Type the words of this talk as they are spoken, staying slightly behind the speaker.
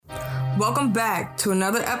Welcome back to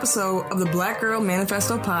another episode of the Black Girl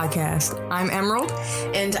Manifesto podcast. I'm Emerald.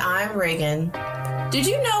 And I'm Reagan. Did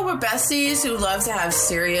you know we're besties who love to have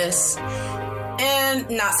serious and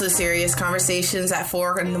not so serious conversations at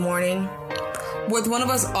 4 in the morning? With one of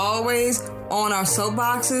us always on our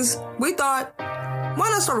soapboxes, we thought, why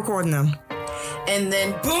not start recording them? And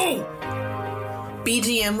then, boom!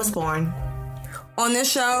 BGM was born. On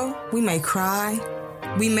this show, we may cry,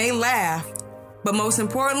 we may laugh, but most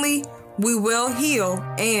importantly, we will heal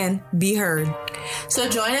and be heard. So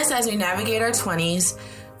join us as we navigate our 20s,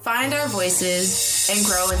 find our voices, and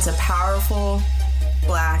grow into powerful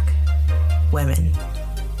Black women.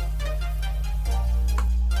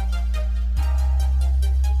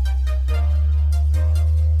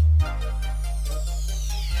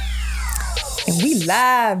 And we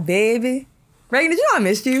live, baby. Reagan, did you know I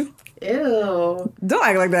missed you? Ew. Don't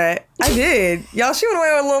act like that. I did. Y'all, she went away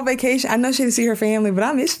on a little vacation. I know she didn't see her family, but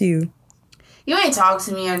I missed you. You ain't talk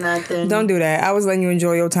to me or nothing. Don't do that. I was letting you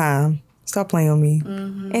enjoy your time. Stop playing with me.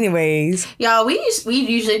 Mm-hmm. Anyways. Y'all, we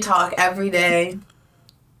usually talk every day.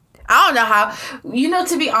 I don't know how. You know,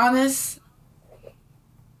 to be honest,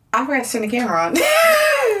 I forgot to turn the camera on.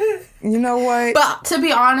 You know what? But to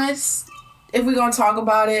be honest, if we're going to talk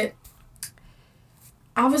about it,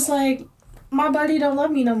 I was like, my buddy don't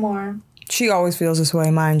love me no more. She always feels this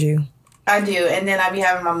way, mind you. I do. And then I be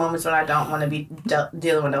having my moments when I don't want to be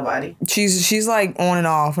dealing with nobody. She's like on and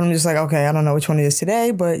off. And I'm just like, okay, I don't know which one it is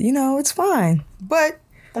today, but you know, it's fine. But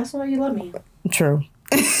that's why you love me. True.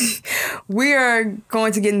 We are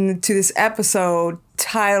going to get into this episode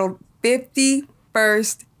titled 50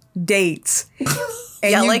 First Dates.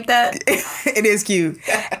 And yeah, like that? It is cute.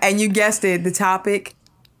 And you guessed it, the topic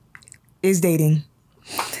is dating.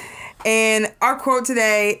 And our quote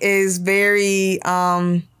today is very,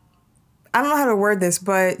 I don't know how to word this,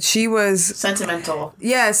 but she was... Sentimental.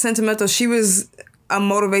 Yeah, sentimental. She was a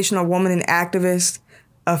motivational woman, an activist,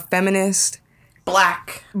 a feminist.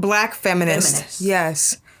 Black feminist.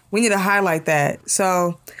 Yes. We need to highlight that.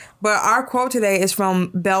 So, but our quote today is from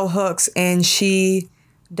Bell Hooks, and she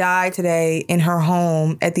died today in her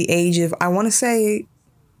home at the age of, I want to say,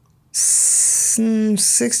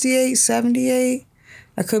 68, 78.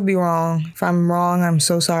 I could be wrong. If I'm wrong, I'm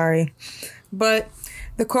so sorry. But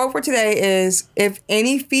the quote for today is, if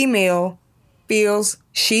any female feels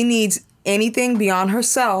she needs anything beyond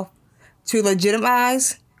herself to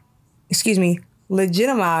legitimize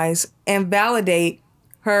and validate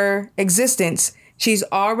her existence, she's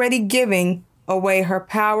already giving away her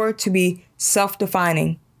power to be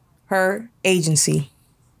self-defining, her agency.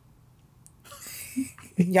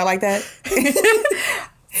 Y'all like that?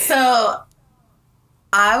 So...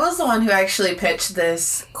 I was the one who actually pitched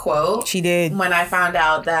this quote. She did. When I found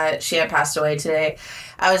out that she had passed away today,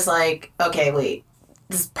 I was like, okay, wait.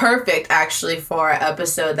 This is perfect, actually, for our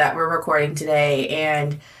episode that we're recording today.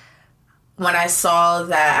 And when I saw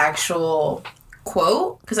that actual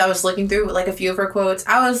quote, because I was looking through like a few of her quotes,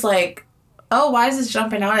 I was like, oh, why is this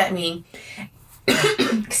jumping out at me?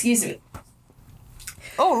 Excuse me.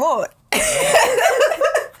 Oh, Lord.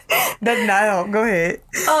 Doesn't help. Go ahead.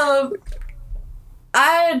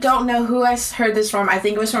 I don't know who I heard this from. I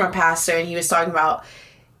think it was from a pastor, and he was talking about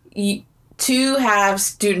two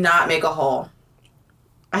halves do not make a whole.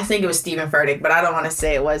 I think it was Stephen Furtick, but I don't want to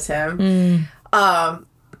say it was him.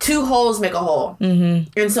 Two wholes make a whole.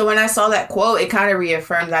 Mm-hmm. And so when I saw that quote, it kind of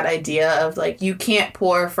reaffirmed that idea of, like, you can't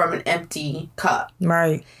pour from an empty cup.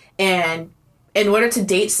 Right. And in order to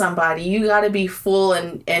date somebody, you got to be full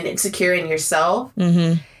and secure in yourself.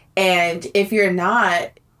 Mm-hmm. And if you're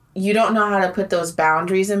not... you don't know how to put those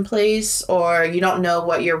boundaries in place, or you don't know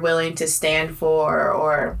what you're willing to stand for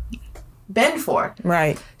or bend for.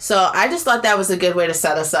 Right. So I just thought that was a good way to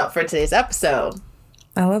set us up for today's episode.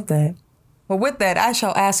 I love that. Well, with that, I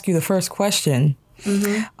shall ask you the first question.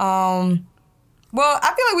 Mm-hmm. Well,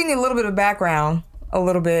 I feel like we need a little bit of background,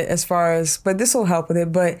 as far as, but this will help with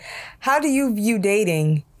it. But how do you view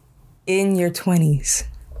dating in your 20s?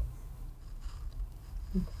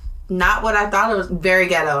 Not what I thought it was. Very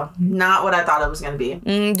ghetto. Not what I thought it was going to be.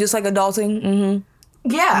 Just like adulting? Mm-hmm.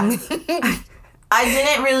 Yeah. I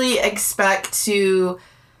didn't really expect to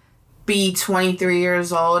be 23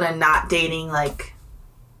 years old and not dating like,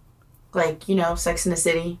 you know, Sex in the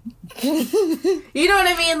City. You know what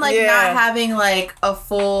I mean? Like, not having, like, a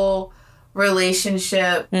full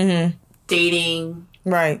relationship, dating,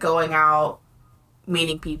 right, going out,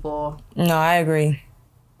 meeting people. No, I agree.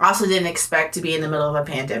 Also didn't expect to be in the middle of a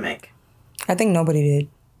pandemic. I think nobody did.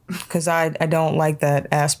 Because I don't like that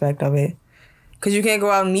aspect of it. Because you can't go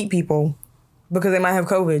out and meet people because they might have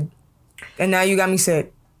COVID. And now you got me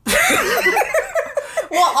sick.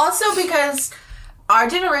 Well, Well, also because our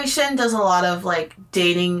generation does a lot of, like,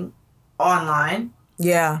 dating online.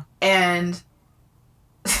 Yeah. And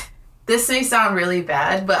this may sound really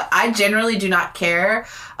bad, but I generally do not care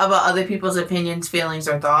about other people's opinions, feelings,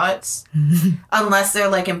 or thoughts unless they're,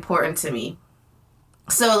 like, important to me.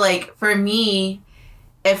 So, like, for me,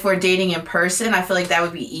 if we're dating in person, I feel like that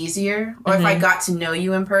would be easier. Or if I got to know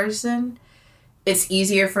you in person, it's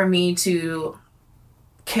easier for me to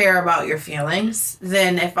care about your feelings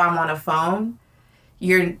than if I'm on a phone.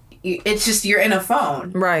 It's just you're in a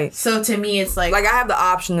phone. Right. So to me, it's like... Like, I have the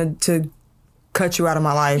option to cut you out of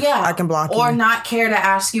my life. Yeah. I can block you. Or not care to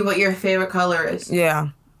ask you what your favorite color is. Yeah.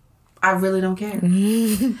 I really don't care.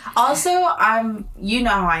 Also, you know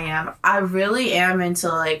how I am. I really am into,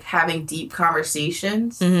 like, having deep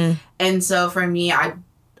conversations. Mm-hmm. And so for me,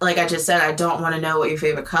 like I just said, I don't want to know what your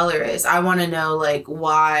favorite color is. I want to know, like,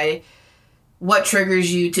 what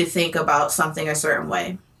triggers you to think about something a certain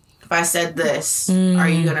way. If I said this, are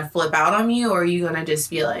you going to flip out on me, or are you going to just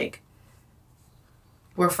be like,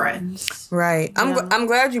 we're friends? Right. I'm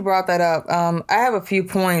glad you brought that up. I have a few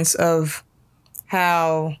points of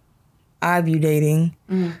how I view dating.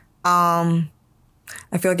 I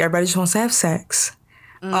feel like everybody just wants to have sex.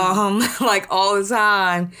 Like, all the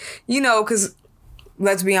time. You know, because,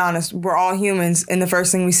 let's be honest, we're all humans, and the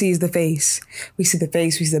first thing we see is the face. We see the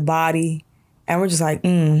face, we see the body, and we're just like,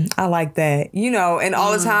 I like that. You know, and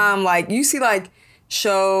all the time, like, you see, like,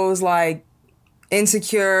 shows like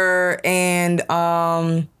Insecure and,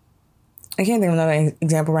 I can't think of another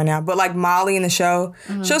example right now, but, like, Molly in the show,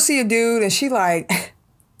 she'll see a dude, and she like...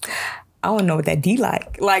 I want to know what that D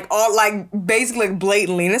like. Like, all, like, basically, like,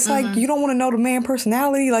 blatantly. And it's like, you don't want to know the man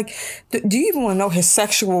personality? Like, do you even want to know his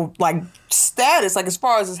sexual, like, status? Like, as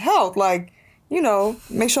far as his health? Like, you know,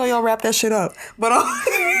 make sure y'all wrap that shit up. But,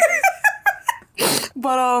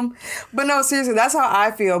 but no, seriously, that's how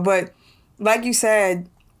I feel. But, like you said,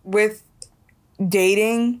 with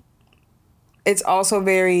dating, it's also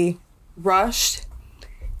very rushed.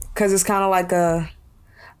 Because it's kind of like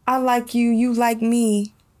I like you, you like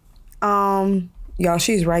me. Y'all,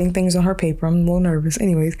 she's writing things on her paper. I'm a little nervous.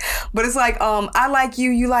 Anyways, but it's like, I like you,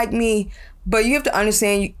 you like me, but you have to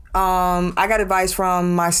understand, I got advice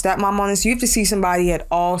from my stepmom on this. You have to see somebody at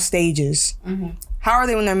all stages. How are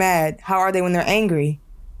they when they're mad? How are they when they're angry?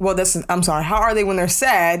 Well, I'm sorry. How are they when they're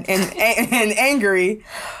sad and angry?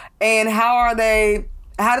 And how do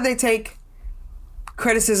they take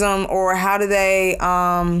criticism, or how do they,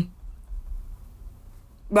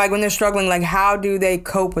 like, when they're struggling, like, how do they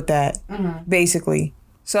cope with that, basically?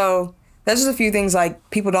 So that's just a few things, like,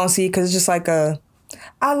 people don't see, because it's just like I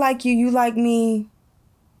like you, you like me,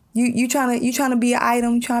 you trying to be an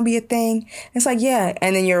item, you trying to be a thing. It's like, yeah,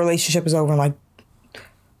 and then your relationship is over in, like,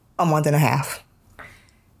 a month and a half.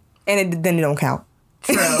 And then it don't count.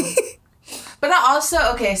 True. But I also,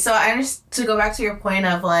 okay, so to go back to your point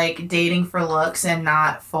of, like, dating for looks and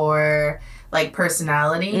not for, like,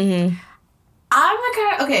 personality, I'm the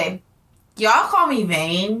kind of, okay, y'all call me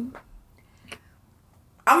vain.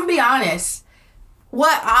 I'm going to be honest.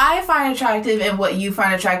 What I find attractive and what you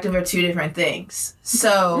find attractive are two different things.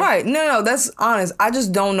 So. Right. No, that's honest. I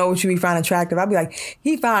just don't know what you be find attractive. I'd be like,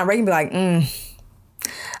 he fine. Ray can be like, I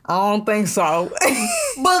don't think so.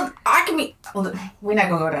 But I can be, well, we're not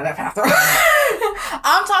going to go down that path.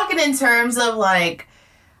 I'm talking in terms of, like,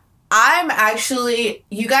 I'm actually,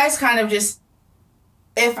 you guys kind of just,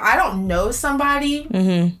 if I don't know somebody,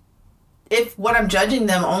 if what I'm judging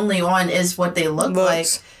them only on is what they look like,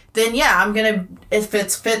 then yeah, I'm going to, if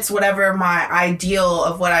it fits whatever my ideal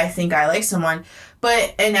of what I think I like someone.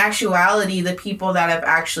 But in actuality, the people that I've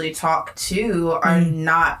actually talked to are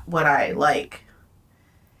not what I like.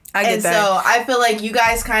 I get that. So I feel like you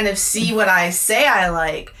guys kind of see what I say I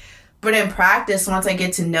like. But in practice, once I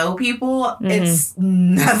get to know people, it's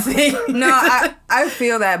nothing. No, I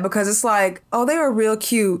feel that, because it's like, oh, they were real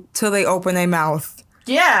cute till they open their mouth.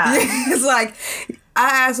 Yeah. It's like, I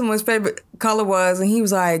asked him what his favorite color was, and he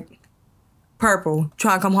was like, purple.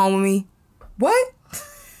 Trying to come home with me? What?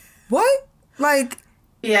 Like.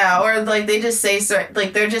 Yeah, or like they just say,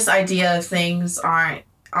 like, their just idea of things aren't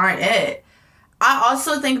it. I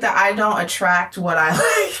also think that I don't attract what I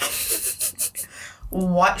like.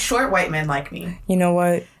 Short white men like me. You know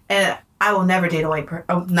what? And I will never date a white person.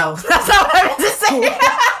 Oh, no. That's not what I meant to say.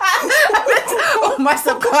 Oh, my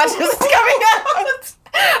subconscious is coming out.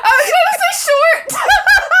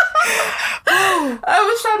 I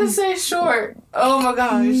was trying to say short. Oh, my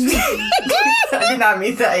gosh. I did not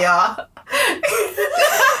mean that, y'all.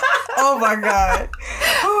 Oh, my God.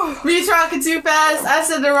 Me talking too fast. I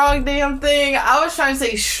said the wrong damn thing. I was trying to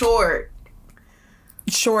say short.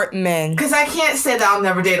 short men. Because I can't say that I'll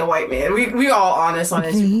never date a white man. We all honest on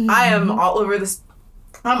this. I am all over this.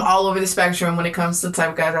 I'm all over the spectrum when it comes to the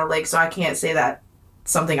type of guys I like, so I can't say that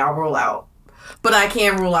something I'll rule out. But I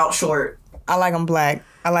can rule out short. I like them black.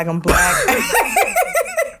 I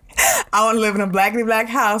want to live in a blackity-black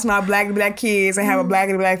house, my blackity-black kids, and have a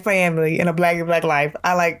blackity-black family and a blackity-black life.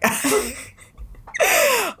 I like...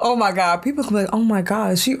 Oh my God. People can be like, oh my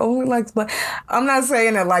God, she only likes black. I'm not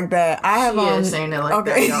saying it like that. I have... She is saying it like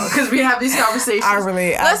that, y'all. Because we have these conversations.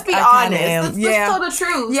 Let's be honest. Let's tell the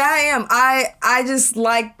truth. Yeah, I am. I just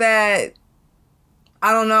like that...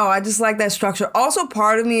 I don't know. I just like that structure. Also,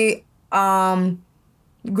 part of me...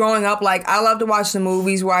 growing up, like, I love to watch the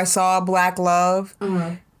movies where I saw black love.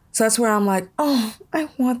 Mm-hmm. So that's where I'm like, oh, I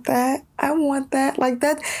want that. Like,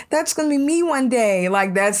 that's going to be me one day. Like,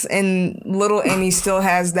 and little Amy still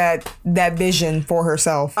has that vision for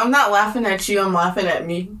herself. I'm not laughing at you. I'm laughing at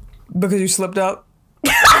me. Because you slipped up?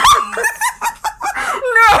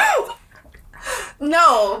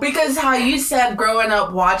 No, because how you said growing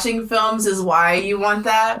up watching films is why you want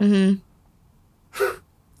that. Mm-hmm.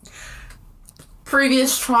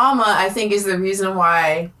 Previous trauma, I think, is the reason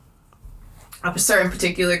why a certain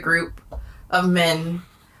particular group of men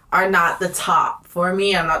are not the top for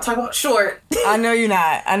me. I'm not talking about short. I know you're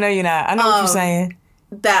not. I know what you're saying.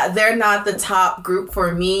 That they're not the top group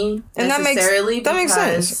for me and necessarily that makes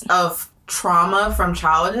sense. Of trauma from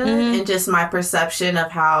childhood and just my perception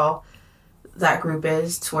of how that group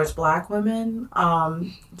is towards black women.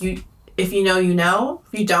 If you know, you know.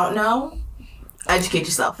 If you don't know, educate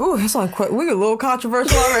yourself. Ooh, it's like we're a little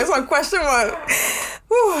controversial already. It's like question mark.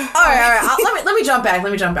 All right. Let me jump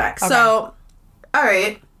back. Okay. So, all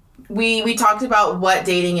right, we talked about what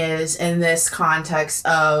dating is in this context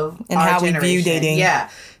of and our how generation. we view dating. Yeah.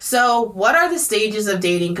 So, what are the stages of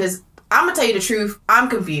dating? Because I'm gonna tell you the truth. I'm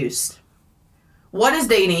confused. What is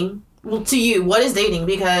dating? Well, to you, what is dating?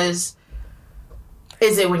 Because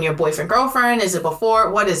is it when you're boyfriend girlfriend? Is it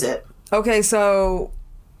before? What is it? Okay, so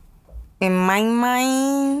in my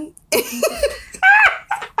mind.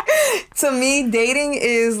 To me, dating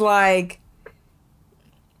is like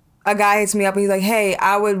a guy hits me up and he's like, hey,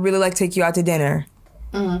 I would really like to take you out to dinner.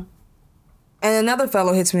 Mm-hmm. And another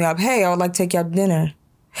fellow hits me up, hey, I would like to take you out to dinner.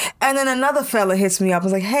 And then another fella hits me up and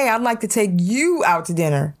is like, hey, I'd like to take you out to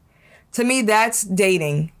dinner. To me, that's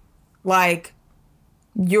dating. Like,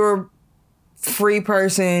 you're a free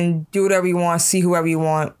person, do whatever you want, see whoever you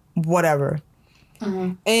want, whatever.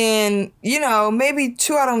 Mm-hmm. And, maybe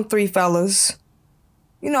 2 out of 3 fellas...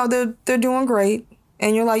 they're doing great.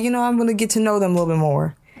 And you're like, I'm going to get to know them a little bit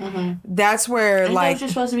more. Mm-hmm. That's where, and that's what you're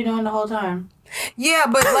supposed to be doing the whole time. Yeah,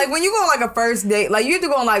 but, like, when you go on, like, a first date, like, you have to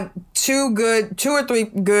go on, like, 2 or 3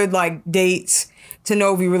 good, like, dates to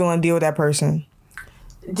know if you really want to deal with that person.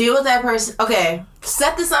 Deal with that person. Okay,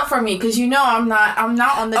 set this up for me, because I'm not on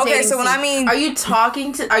the dating Okay, so when scene. I mean... Are you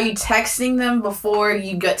texting them before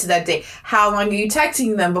you get to that date? How long are you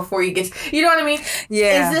texting them before you get to... You know what I mean?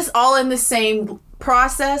 Yeah. Is this all in the same...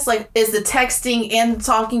 process? Like, is the texting and the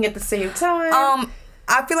talking at the same time?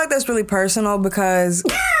 I feel like that's really personal because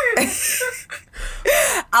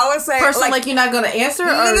I would say personal, like you're not gonna answer.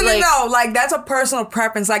 No. Like, that's a personal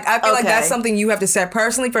preference. Like, I feel like that's something you have to set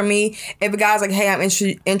personally. For me, if a guy's like, hey, I'm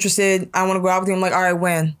interested, I want to go out with you, I'm like, all right,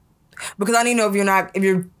 when? Because I need to know if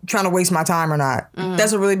you're trying to waste my time or not. Mm-hmm.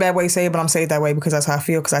 That's a really bad way to say it, but I'm saying it that way because that's how I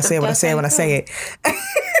feel. Because I say what I say when I say it.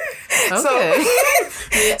 Okay.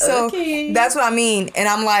 So that's what I mean. And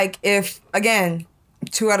I'm like, if, again,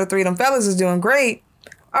 2 out of 3 of them fellas is doing great,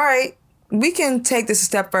 all right, we can take this a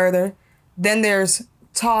step further. Then there's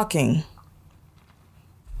talking.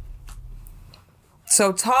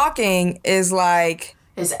 So talking is like...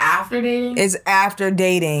 Is after dating? Is after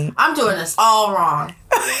dating. I'm doing this all wrong.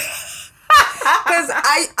 Because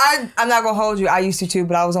I'm not going to hold you. I used to too,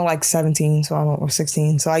 but I was on like 17, or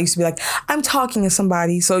 16. So I used to be like, I'm talking to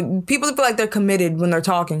somebody. So people feel like they're committed when they're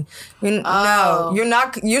talking. No, you're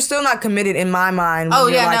not. You're still not committed in my mind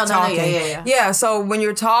when you're talking. Yeah. Yeah, so when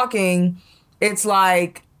you're talking, it's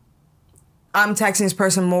like, I'm texting this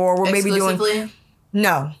person more. We're maybe doing...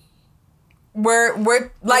 No. We're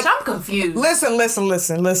like... Which I'm confused.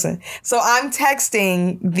 Listen. So I'm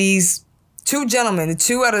texting these 2 gentlemen, the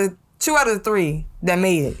 2 out of 3 that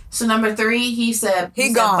made it. So number 3, he said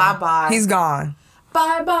gone. Bye-bye. He's gone.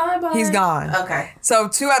 Bye. He's gone. Okay. So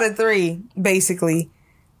 2 out of 3, basically.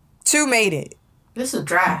 2 made it. This is a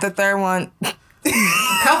draft. The third one...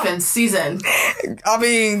 Cuffing season. I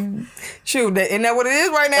mean, shoot, isn't that what it is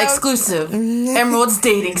right now? Exclusive. Emerald's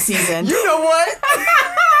dating season. You know what?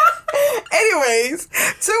 Anyways,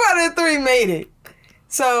 2 out of 3 made it.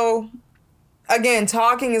 So... again,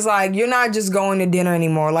 talking is like, you're not just going to dinner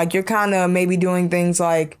anymore. Like, you're kind of maybe doing things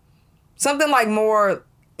like something like more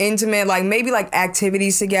intimate, like maybe like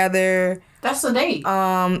activities together. That's a date.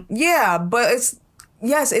 Yeah, but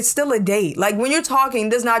it's still a date. Like, when you're talking,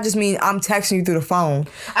 does not just mean I'm texting you through the phone.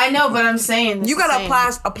 I know, but I'm saying you gotta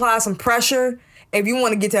apply some pressure if you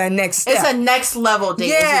want to get to that next step. It's a next level date.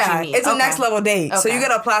 Yeah, is what you mean. It's a next level date. Okay. So you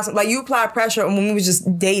gotta apply some. Like, you apply pressure when we was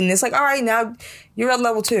just dating. It's like, all right, now you're at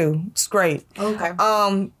level 2. It's great. Okay.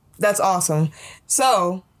 That's awesome.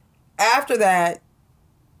 So after that,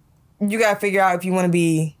 you gotta figure out if you want to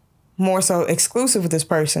be more so exclusive with this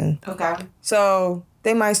person. Okay. So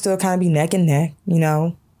they might still kind of be neck and neck, you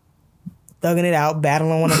know, thugging it out,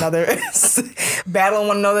 battling one another. Battling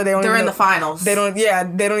one another. They're in the finals. They don't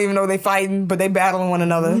even know they fighting, but they battling one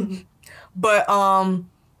another. But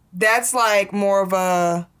that's like more of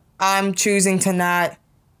a, I'm choosing to not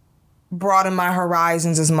broaden my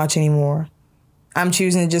horizons as much anymore. I'm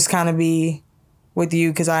choosing to just kind of be with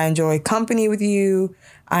you because I enjoy company with you.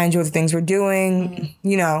 I enjoy the things we're doing.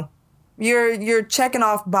 You know, you're checking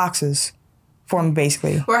off boxes for me,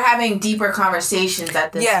 basically. We're having deeper conversations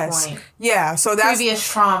at this point. Yeah. So that's previous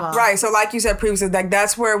trauma. Right. So like you said previously, like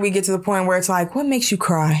that's where we get to the point where it's like, what makes you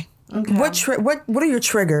cry? Okay. What are your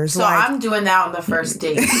triggers? So I'm doing that on the first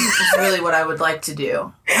date. It's really what I would like to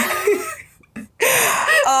do.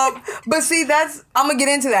 But see, I'm gonna get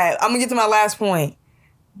into that. I'm gonna get to my last point.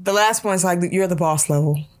 The last point is like, you're at the boss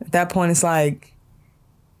level. At that point, it's like,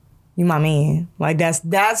 you my man. Like,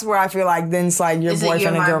 that's where I feel like then it's like your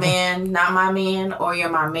boyfriend and girlfriend. You're my man, not my man, or you're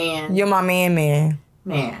my man? You're my man.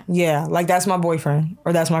 Man. Yeah, like that's my boyfriend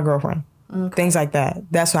or that's my girlfriend. Okay. Things like that.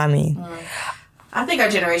 That's what I mean. I think our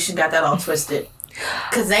generation got that all twisted.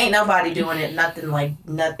 Because ain't nobody doing it nothing like,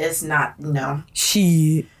 it's not, no.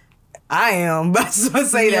 Shit. I am, but I just want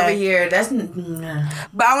to say that. Over here, that's...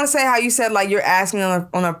 But I want to say how you said, like, you're asking on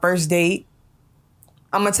a first date.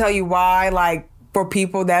 I'm going to tell you why, like, for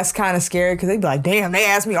people, that's kind of scary because they be like, damn, they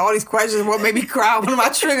asked me all these questions. What made me cry? One of my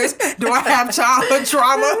triggers. Do I have childhood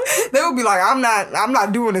trauma? They would be like, I'm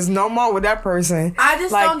not doing this no more with that person. I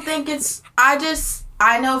just don't think it's...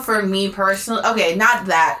 I know for me personally... Okay, not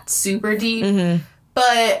that super deep,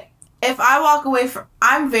 but... If I walk away from...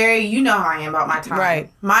 I'm very... You know how I am about my time. Right.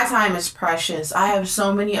 My time is precious. I have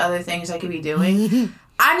so many other things I could be doing.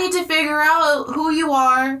 I need to figure out who you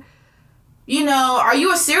are. You know, are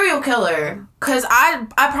you a serial killer? Because I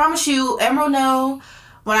promise you, Emerald know,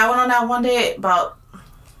 when I went on that one day, about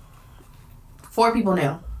 4 people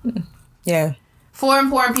knew. Yeah. 4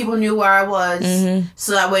 important people knew where I was.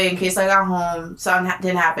 So that way, in case I got home, something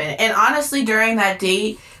didn't happen. And honestly, during that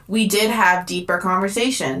date... We did have deeper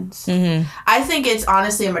conversations. I think it's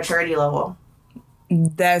honestly a maturity level.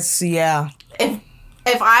 That's, yeah. If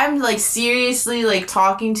I'm, like, seriously, like,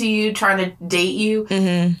 talking to you, trying to date you,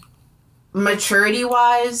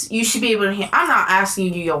 maturity-wise, you should be able to... I'm not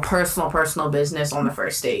asking you your personal business on the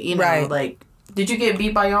first date. You know, like, did you get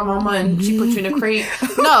beat by your mama and she put you in a crate?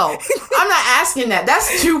 No, I'm not asking that.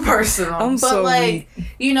 That's too personal.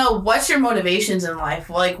 You know, what's your motivations in life?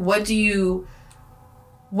 Like, what do you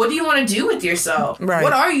want to do with yourself? Right.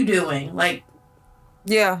 What are you doing? Like,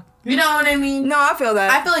 yeah. You know what I mean? No, I feel that.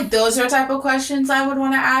 I feel like those are the type of questions I would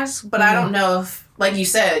want to ask, but I don't know if, like you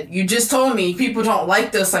said, you just told me people don't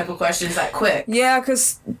like those type of questions that quick. Yeah,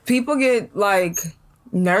 because people get, like,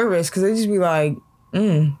 nervous because they just be like,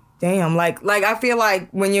 damn. Like I feel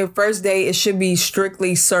like when your first date, it should be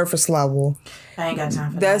strictly surface level. I ain't got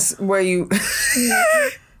time for that. That's where you...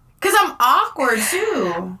 Because I'm awkward,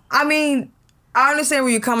 too. I mean... I understand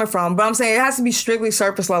where you're coming from, but I'm saying it has to be strictly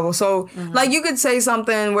surface level. So, like, you could say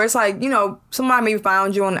something where it's like, you know, somebody maybe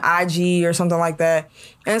found you on IG or something like that.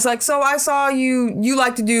 And it's like, so I saw you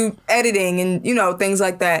like to do editing and, you know, things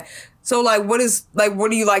like that. So, like, what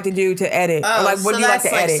do you like to do to edit? Oh, or, like, what do you like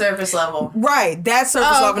to edit? Surface level. Right. That's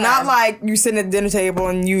surface level. Not like you sitting at the dinner table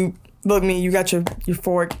and you, look me, you got your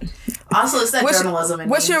fork. Also, it's that journalism in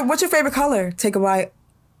what's your favorite color? Take a bite.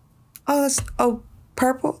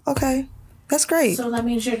 Purple? Okay. That's great. So that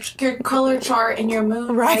means your color chart and your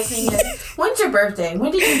moon rising. When's your birthday?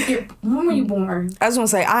 When were you born? I just want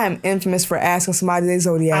to say I am infamous for asking somebody their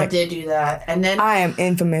zodiac. I did do that, and then I am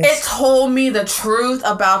infamous. It told me the truth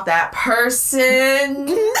about that person.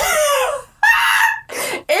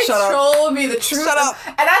 It told me the truth. Shut up.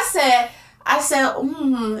 And I said,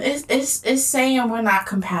 it's saying we're not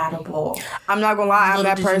compatible. I'm not gonna lie, I'm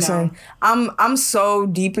that person. You know. I'm so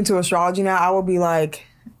deep into astrology now. I will be like,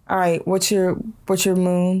 all right, what's your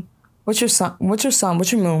moon? What's your sun? What's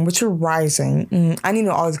your moon? What's your rising? I need to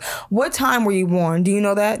know all this. What time were you born? Do you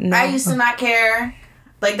know that? No. I used to not care.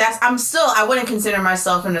 Like, I wouldn't consider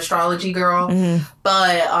myself an astrology girl,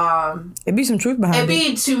 but it'd be some truth behind it. It'd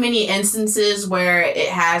be too many instances where it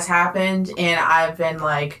has happened, and I've been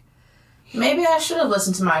like, maybe I should have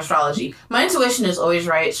listened to my astrology. My intuition is always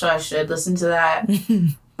right, so I should listen to that.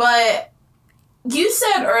 But you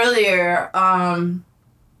said earlier,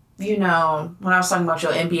 you know, when I was talking about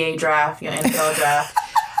your NBA draft, your NFL draft,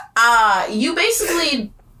 you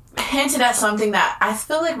basically hinted at something that I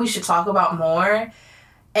feel like we should talk about more.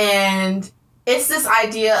 And it's this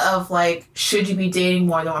idea of, like, should you be dating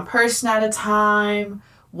more than one person at a time?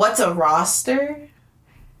 What's a roster?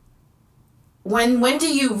 When do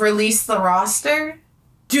you release the roster?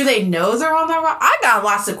 Do they know they're on that roster? I got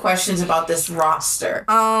lots of questions about this roster.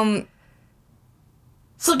 So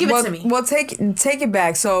give it to me. Well, take it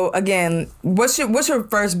back. So again, what's your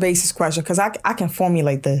first basis question? Because I can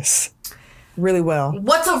formulate this really well.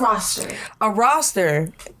 What's a roster? A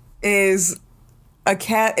roster is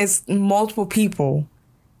it's multiple people.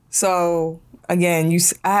 So again,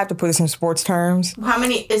 I have to put this in sports terms. How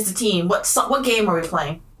many is the team? What game are we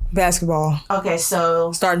playing? Basketball. Okay,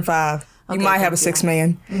 so starting 5. Okay, you might have a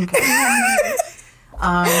 6-man. Okay.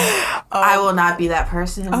 I will not be that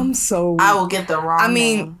person. I'm so. I will get the wrong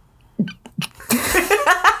name.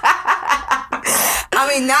 I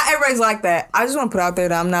mean, not everybody's like that. I just want to put out there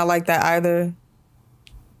that I'm not like that either.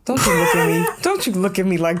 Don't you look at me. Don't you look at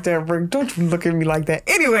me like that, Rick. Don't you look at me like that.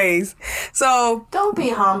 Anyways, so. Don't be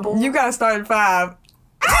humble. You got to start at 5. I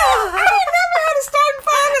never had a starting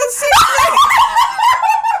 5 and a 6.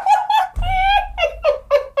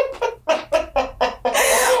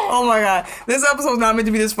 Oh my God. This episode's not meant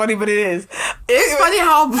to be this funny, but it is. It's funny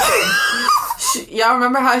how. Y'all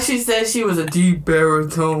remember how she said she was a deep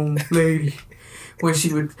baritone lady? When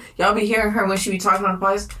she would. Y'all be hearing her when she be talking on the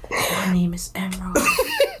voice. My name is Emerald.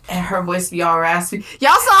 And her voice be all raspy.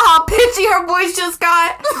 Y'all saw how pitchy her voice just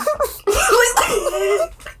got?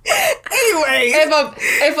 Anyway.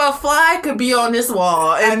 If a fly could be on this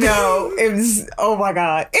wall. I know. It was. Oh my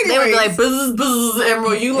God. Anyways. They would be like, buzz,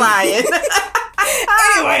 Emerald, you lying.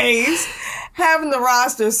 Anyways, having the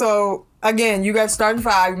roster. So, again, you got starting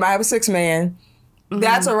 5. You might have a 6-man.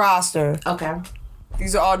 That's a roster. Okay.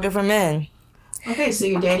 These are all different men. Okay, so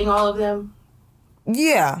you're dating all of them?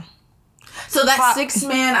 Yeah. So that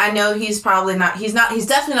 6-man, I know he's probably not. He's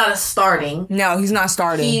definitely not a starting. No, he's not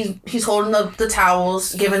starting. He's holding the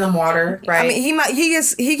towels, giving them water, right? I mean, he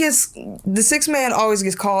gets the 6-man always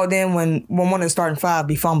gets called in when one of the starting 5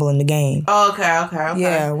 be fumbling the game. Oh, okay.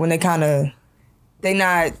 Yeah, when they kind of they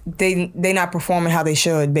not performing how they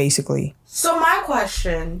should, basically. So my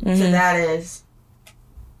question to that is,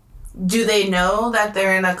 do they know that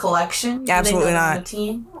they're in a collection? Absolutely not. A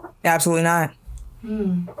team? Absolutely not.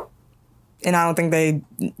 And I don't think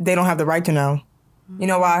they don't have the right to know. You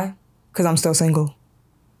know why? Because I'm still single.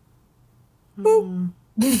 Boop.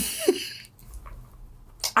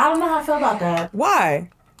 I don't know how I feel about that. Why?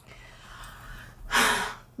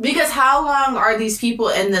 Because how long are these people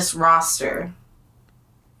in this roster?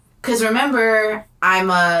 Because remember,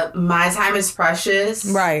 my time is precious.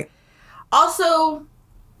 Right. Also,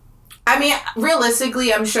 I mean,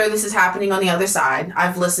 realistically, I'm sure this is happening on the other side.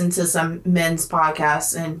 I've listened to some men's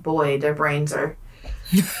podcasts, and boy, their brains are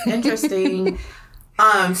interesting.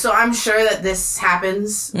 So I'm sure that this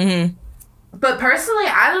happens. Mm-hmm. But personally,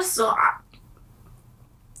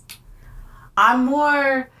 I'm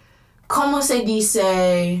more, como se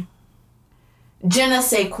dice, je ne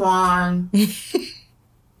sais quoi,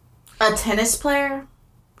 a tennis player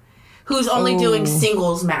who's only doing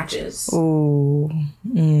singles matches. Ooh.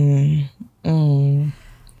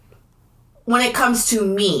 When it comes to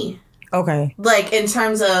me. Okay. Like, in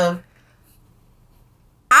terms of,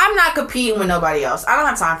 I'm not competing with nobody else. I don't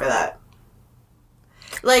have time for that.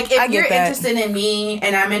 Like, if you're interested in me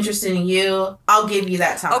and I'm interested in you, I'll give you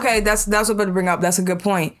that time. Okay, that's what I'm about to bring up. That's a good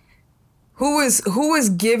point. Who is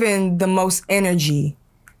giving the most energy?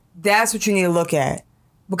 That's what you need to look at.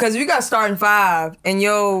 Because if you got starting 5 and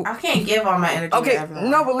I can't give all my energy to everyone.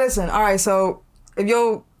 No, but listen. All right, so if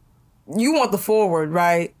you want the forward,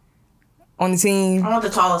 right, on the team. I want the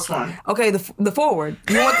tallest one. Okay, the forward.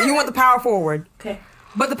 You want the power forward. Okay.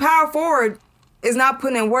 But the power forward is not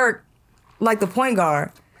putting in work like the point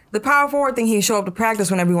guard. The power forward thing, he show up to practice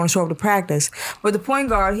whenever you want to show up to practice. But the point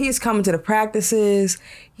guard, he is coming to the practices.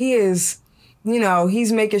 He is,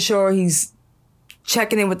 he's making sure he's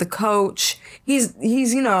checking in with the coach. He's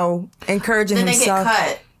encouraging himself. Then they get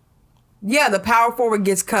cut. Yeah, the power forward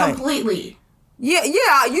gets cut. Completely. Yeah,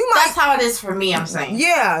 you might. That's how it is for me, I'm saying.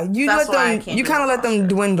 Yeah, you kind of let them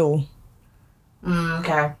dwindle.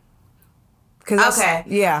 Okay. Okay.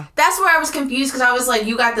 Yeah. That's where I was confused because I was like,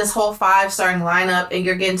 you got this whole 5 starting lineup and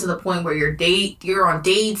you're getting to the point where you're on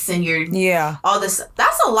dates and you're all this.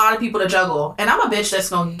 That's a lot of people to juggle. And I'm a bitch that's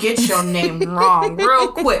going to get your name wrong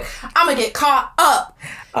real quick. I'm going to get caught up.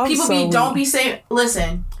 Don't be saying,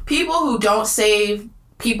 listen, people who don't save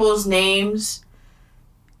people's names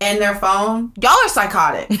in their phone, y'all are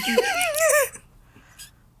psychotic.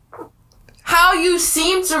 How you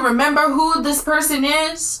seem to remember who this person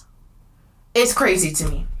is, it's crazy to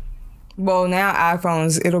me. Well, now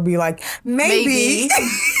iPhones, it'll be like, maybe.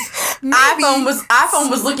 Maybe. iPhone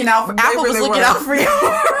was looking out for Apple was looking out for you.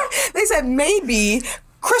 They said maybe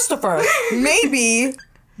Christopher, maybe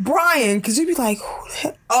Brian, because you'd be like, who the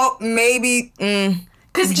heck? Oh, maybe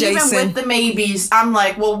because even with the maybes, I'm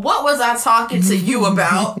like, well, what was I talking to you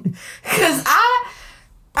about? Because I'm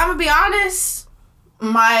gonna be honest,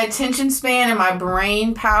 my attention span and my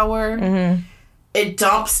brain power, it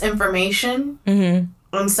dumps information, and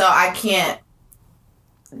so I can't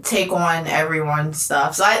take on everyone's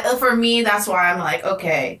stuff. So for me, that's why I'm like,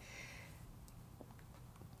 okay,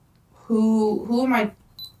 who am I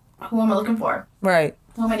looking for? Right.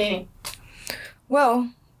 Who am I dating?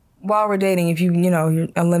 Well, while we're dating, if you're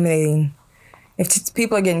eliminating, if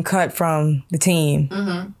people are getting cut from the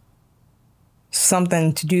team,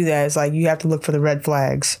 something to do that is like you have to look for the red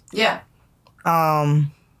flags. Yeah.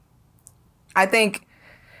 I think,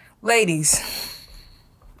 ladies.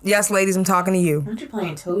 Yes, ladies, I'm talking to you. Aren't you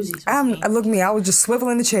playing toesies Look at me, I was just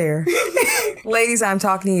swiveling the chair. Ladies, I'm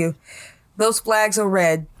talking to you. Those flags are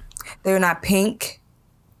red. They are not pink.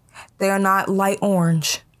 They are not light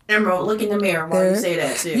orange. Emerald, look in the mirror while you say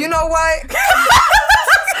that too. You know what?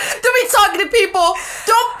 Don't be talking to people.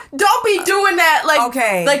 Don't be doing that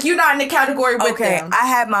like you're not in the category with them. I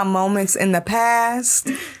had my moments in the past,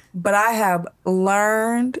 but I have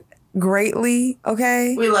learned greatly,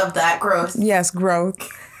 okay? We love that growth. Yes, growth.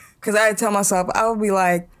 Because I would tell myself, I would be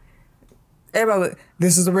like, everybody would,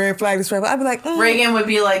 this is a red flag, this is a red flag. I'd be like, Reagan would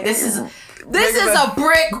be like, this is a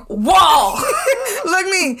brick wall. Look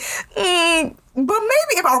me. But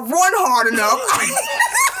maybe if I run hard enough.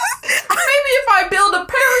 Maybe if I build a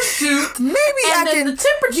parachute. Maybe I can. The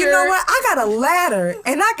temperature. You know what? I got a ladder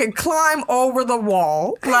and I can climb over the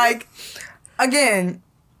wall. Like, again,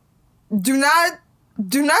 do not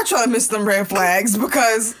try to miss them red flags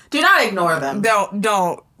because. Do not ignore them.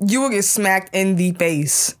 Don't. You will get smacked in the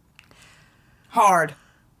face. Hard.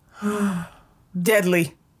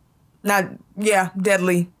 Deadly.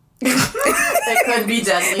 Deadly. It could be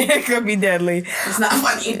deadly. It could be deadly. It's not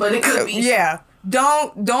funny, but it could be. Yeah.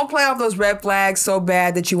 Don't play off those red flags so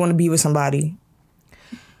bad that you want to be with somebody.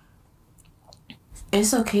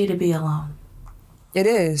 It's okay to be alone. It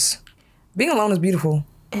is. Being alone is beautiful.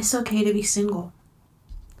 It's okay to be single.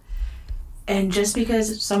 And just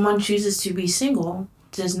because someone chooses to be single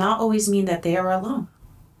does not always mean that they are alone.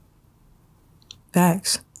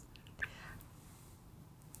 Facts.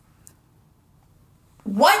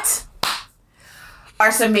 What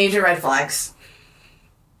are some major red flags?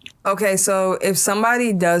 Okay, so if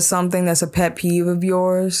somebody does something that's a pet peeve of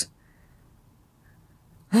yours,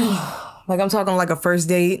 like I'm talking like a first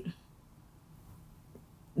date,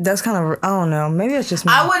 that's kind of, I don't know, maybe it's just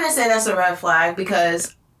me. I wouldn't say that's a red flag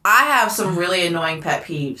because I have some really annoying pet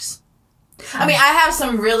peeves. I mean, I have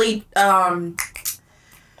some really,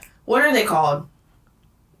 what are they called?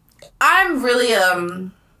 I'm really,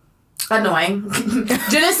 annoying.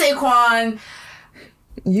 Je ne sais quoi.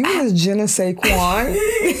 You was je ne sais quoi.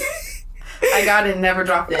 I got it and never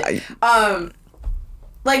dropped it.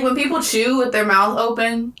 Like when people chew with their mouth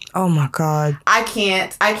open. Oh my God. I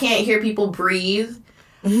can't hear people breathe.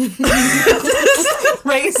 Reagan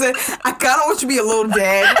said, I kind of want you to be a little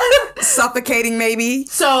dead. Suffocating maybe.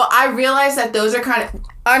 So I realized that those are kind of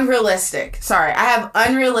unrealistic. Sorry. I have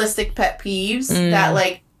unrealistic pet peeves that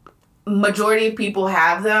like majority of people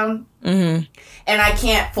have them. Mm-hmm. And I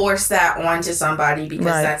can't force that onto somebody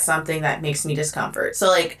because that's something that makes me discomfort. So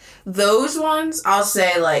like those ones I'll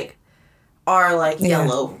say like are like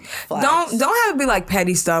yellow flags. Don't have it be like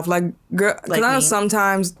petty stuff. Like girl, because I know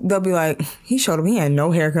sometimes they'll be like, he showed up, he had no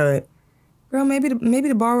haircut. Girl, maybe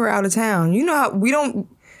the barber out of town. You know how we don't,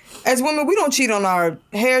 as women, we don't cheat on our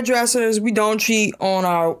hairdressers. We don't cheat on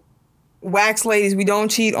our wax ladies. We don't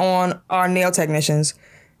cheat on our nail technicians.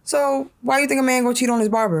 So why do you think a man gonna cheat on his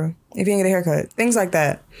barber if he ain't get a haircut? Things like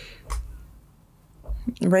that.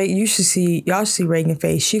 Right? Y'all should see Reagan's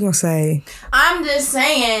face. She gonna say, I'm just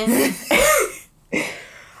saying.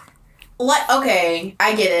 Like, okay,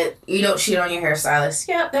 I get it. You don't cheat on your hairstylist.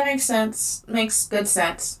 Yep, that makes sense. Makes good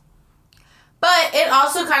sense. But it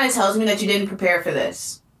also kind of tells me that you didn't prepare for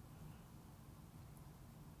this.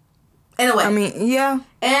 In a way. I mean, yeah.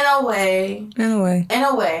 In a way. In a way. In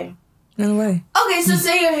a way. In a way. Okay, so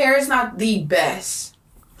say your hair is not the best.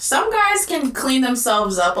 Some guys can clean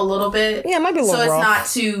themselves up a little bit. Yeah, it might be a little rough. So it's not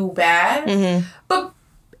too bad. Mm-hmm. But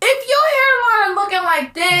if your hairline looking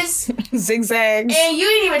like this... zigzags. And you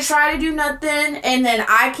didn't even try to do nothing. And then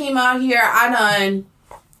I came out here, I done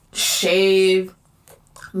shaved,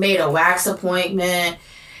 made a wax appointment,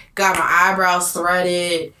 got my eyebrows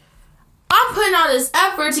threaded. I'm putting all this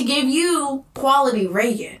effort to give you quality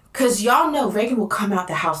Reagan. Because y'all know Reagan will come out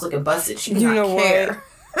the house looking busted. She do not care.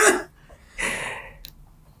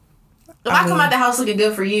 If I come out the house looking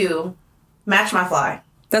good for you, match my fly.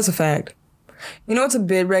 That's a fact. You know what's a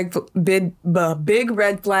big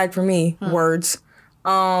red flag for me? Words.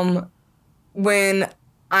 When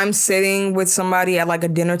I'm sitting with somebody at like a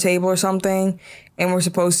dinner table or something, and we're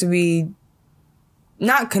supposed to be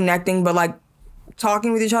not connecting, but like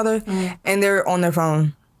talking with each other, and they're on their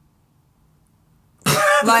phone.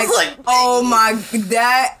 Like, oh my,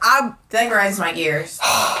 that grinds my gears.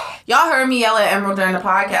 Y'all heard me yell at Emerald during the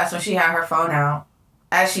podcast when she had her phone out.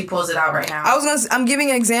 As she pulls it out right now. I'm giving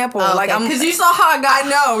an example. Okay. Like, because you saw how I got. I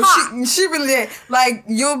know. Hot. She really did. Like,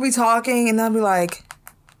 you'll be talking and I'll be like,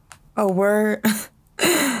 oh, word?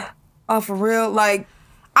 Oh, for real? Like,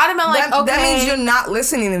 I'd have been like, okay. That means you're not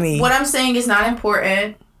listening to me. What I'm saying is not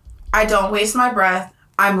important. I don't waste my breath.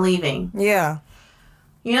 I'm leaving. Yeah.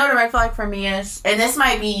 You know what a red flag for me is? And this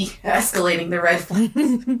might be escalating the red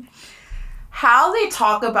flag. How they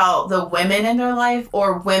talk about the women in their life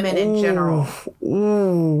or women in general.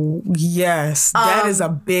 Ooh, yes. That is a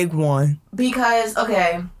big one. Because,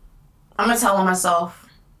 okay, I'm going to tell on myself,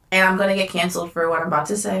 and I'm going to get canceled for what I'm about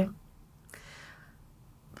to say.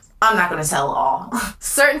 I'm not going to tell all.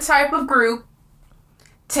 Certain type of group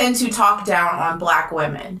tend to talk down on black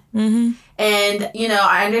women. Mm-hmm. And, you know,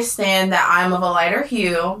 I understand that I'm of a lighter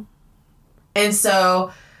hue. And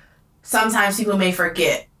so sometimes people may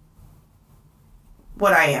forget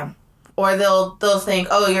what I am. Or they'll think,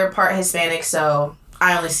 oh, you're part Hispanic, so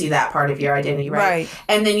I only see that part of your identity, right?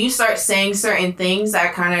 And then you start saying certain things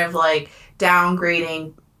that kind of like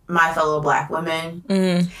downgrading my fellow black women.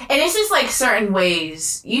 Mm-hmm. And it's just like certain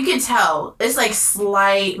ways. You can tell. It's like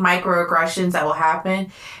slight microaggressions that will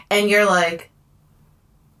happen. And you're like,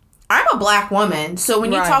 I'm a black woman. So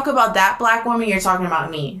when you talk about that black woman, you're talking about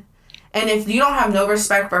me. And if you don't have no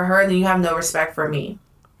respect for her, then you have no respect for me.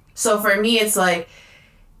 So for me, it's like,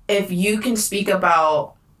 if you can speak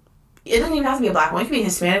about, it doesn't even have to be a black woman. It could be a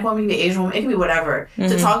Hispanic woman, it could be an Asian woman, it could be whatever. Mm-hmm.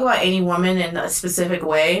 To talk about any woman in a specific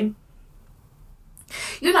way,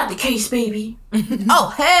 you're not the case, baby.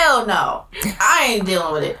 Oh, hell no. I ain't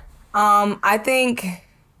dealing with it. I think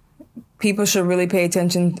people should really pay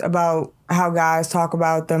attention about how guys talk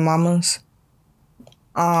about their mamas.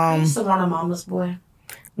 I used to want a mama's boy.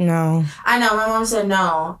 No. I know, my mom said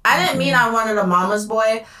no. I didn't mean I wanted a mama's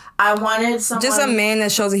boy. I wanted someone... Just a man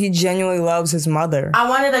that shows that he genuinely loves his mother. I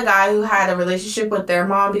wanted a guy who had a relationship with their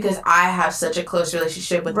mom because I have such a close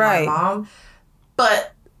relationship with my mom.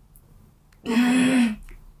 But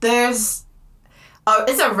there's...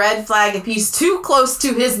 it's a red flag if he's too close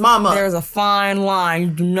to his mama. There's a fine line you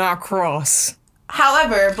do not cross.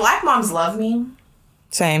 However, black moms love me.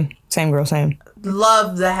 Same. Same girl, same.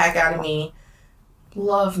 Love the heck out of me.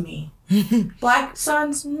 Love me. Black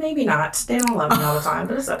sons, maybe not. They don't love me all the time,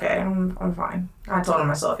 but it's okay. I'm fine. I told them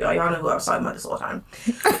myself, y'all know who I was talking about this whole time.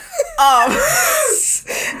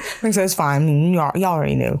 So it's fine. Y'all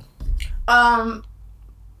already knew.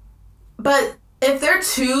 But if they're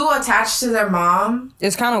too attached to their mom,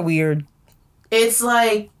 it's kind of weird. It's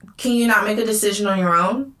like, can you not make a decision on your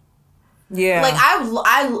own? Yeah. Like,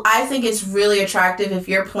 I think it's really attractive if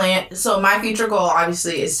your plan... So my future goal,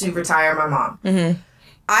 obviously, is to retire my mom. Mm-hmm.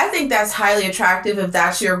 I think that's highly attractive if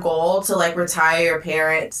that's your goal, to, like, retire your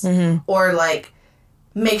parents. Mm-hmm. Or, like,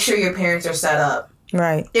 make sure your parents are set up.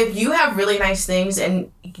 Right. If you have really nice things and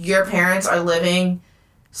your parents are living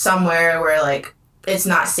somewhere where, like, it's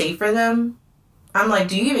not safe for them, I'm like,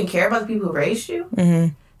 do you even care about the people who raised you?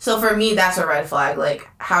 Mm-hmm. So for me, that's a red flag. Like,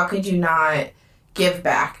 how could you not give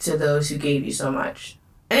back to those who gave you so much?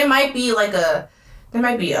 And it might be like there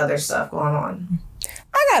might be other stuff going on.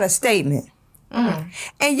 I got a statement. And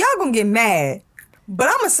y'all gonna get mad, but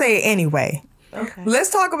I'm gonna say it anyway. Okay. Let's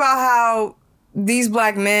talk about how these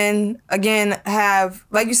black men, again, have,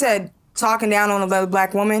 like you said, talking down on another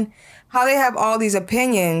black woman, how they have all these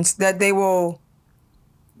opinions that they will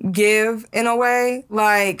give in a way.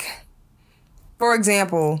 Like, for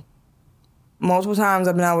example, multiple times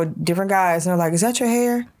I've been out with different guys and they're like, is that your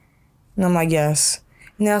hair? And I'm like, yes.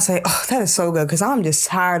 And they'll say, oh, that is so good because I'm just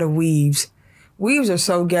tired of weaves. Weaves are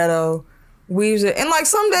so ghetto. weaves it. And like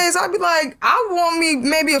some days I'd be like, I want me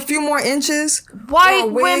maybe a few more inches.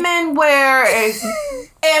 White women wear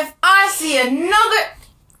if I see another,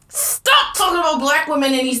 stop talking about black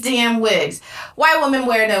women in these damn wigs. White women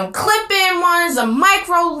wear them clip-in ones, the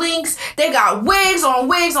micro links. They got wigs on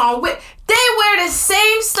wigs on wigs. They wear the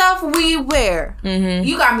same stuff we wear. Mm-hmm.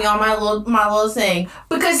 You got me on my little thing.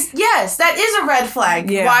 Because, yes, that is a red flag.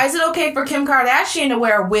 Yeah. Why is it okay for Kim Kardashian to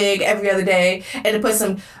wear a wig every other day and to put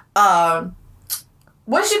some,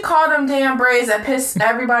 what you call them damn braids that piss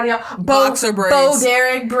everybody off? Boxer braids. Bo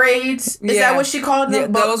Derek braids. Is that what she called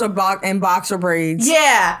them? Yeah, those are boxer braids.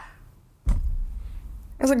 Yeah. I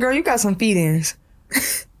was like, girl, you got some feed-ins.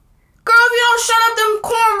 Girl, if you don't shut up them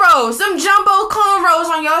cornrows, them jumbo cornrows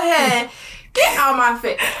on your head, get out my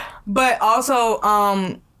face. But also,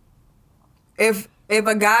 if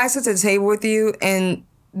a guy sits at the table with you and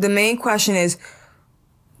the main question is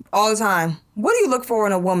all the time, what do you look for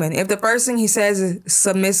in a woman? If the first thing he says is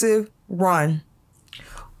submissive, run.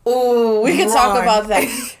 Ooh, we can talk about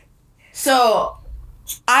that. So,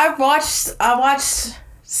 I watched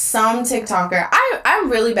some TikToker. I'm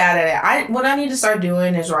really bad at it. What I need to start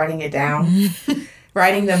doing is writing it down.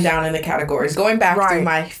 Writing them down in the categories. Going back through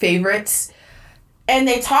my favorites. And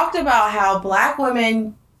they talked about how black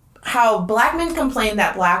men complain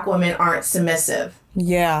that black women aren't submissive.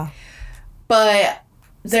 Yeah. But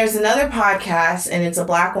there's another podcast, and it's a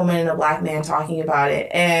black woman and a black man talking about it.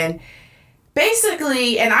 And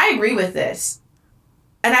basically, and I agree with this,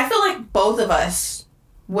 and I feel like both of us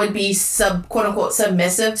would be quote unquote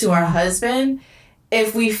submissive to our husband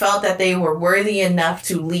if we felt that they were worthy enough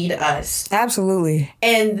to lead us. Absolutely.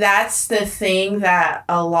 And that's the thing that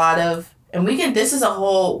a lot of, and this is a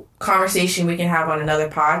whole conversation we can have on another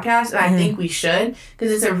podcast, and I think we should, because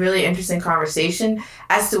it's a really interesting conversation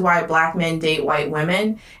as to why black men date white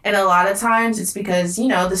women. And a lot of times it's because,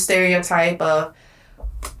 the stereotype of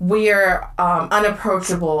we're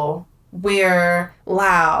unapproachable, we're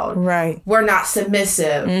loud. Right. We're not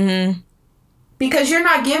submissive. Mm-hmm. Because you're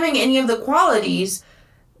not giving any of the qualities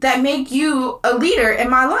that make you a leader in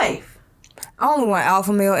my life. I only want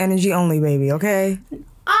alpha male energy only, baby, okay?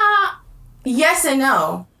 Yes and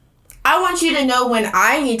no. I want you to know when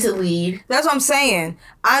I need to lead. That's what I'm saying.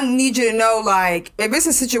 I need you to know, like, if it's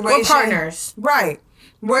a situation... We're partners. Right.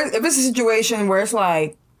 If it's a situation where it's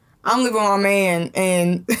like, I'm living with my man,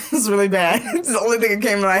 and it's really bad. It's the only thing that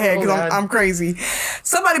came to my head because I'm crazy.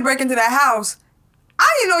 Somebody break into that house.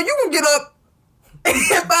 I didn't know you can get up and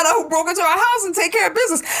find out who broke into our house and take care of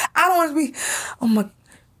business. I don't want to be, oh my,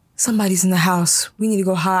 somebody's in the house. We need to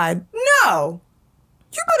go hide. No.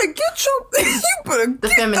 You better get up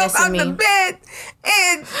out the bed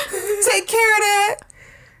and take care of that.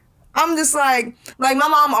 I'm just like my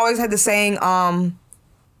mom always had the saying,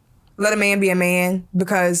 let a man be a man,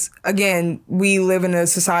 because again, we live in a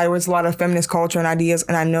society where it's a lot of feminist culture and ideas,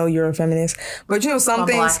 and I know you're a feminist, but some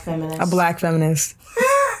things, a black feminist,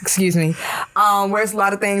 excuse me, where it's a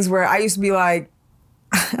lot of things where I used to be like,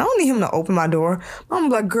 I don't need him to open my door. I'm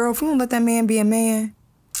like, girl, if you don't let that man be a man,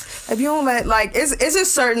 if you don't let, like, it's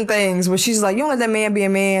just certain things where she's like, you don't let that man be a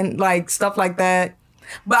man, like stuff like that.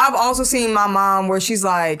 But I've also seen my mom where she's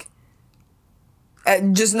like,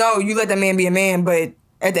 just know you let that man be a man, but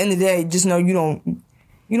at the end of the day, just know you don't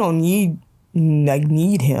need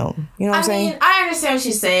him. You know what I'm saying? I mean, I understand what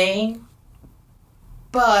she's saying,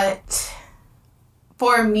 but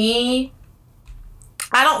for me,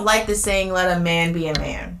 I don't like the saying "let a man be a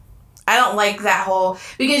man." I don't like that whole,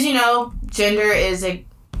 because gender is a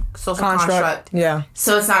social construct. Yeah.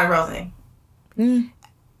 So it's not a real thing. Mm.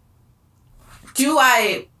 Do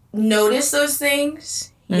I notice those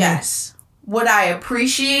things? Mm. Yes. Would I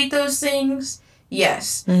appreciate those things?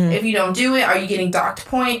 Yes. Mm-hmm. If you don't do it, are you getting docked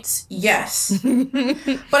points? Yes.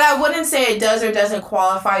 But I wouldn't say it does or doesn't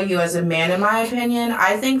qualify you as a man, in my opinion.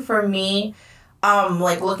 I think for me,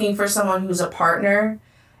 looking for someone who's a partner,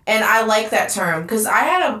 and I like that term because I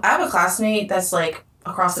have a classmate that's like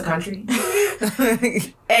across the country,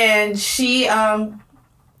 and she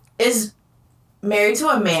is married to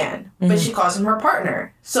a man, but she calls him her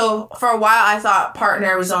partner. So for a while, I thought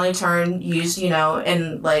partner was the only term used,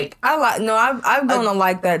 and like I've grown to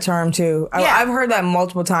like that term too. I've heard that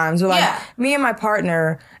multiple times. Me and my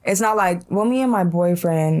partner. It's not like, well, me and my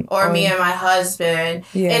boyfriend or me and my husband.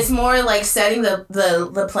 Yeah. It's more like setting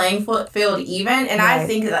the playing field even, and right. I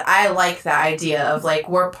think that I like that idea of like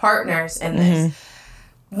we're partners in this.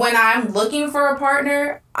 When I'm looking for a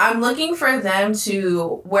partner, I'm looking for them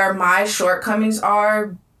to, where my shortcomings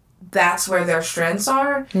are, that's where their strengths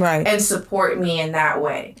are. Right. And support me in that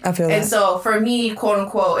way. I feel that. And so for me, quote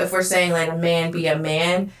unquote, if we're saying like a man be a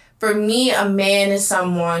man, for me, a man is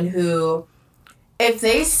someone who if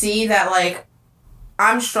they see that, like,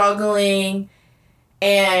 I'm struggling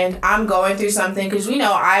and I'm going through something, because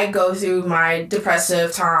I go through my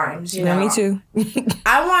depressive times, Yeah, me too.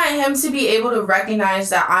 I want him to be able to recognize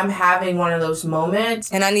that I'm having one of those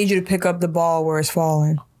moments. And I need you to pick up the ball where it's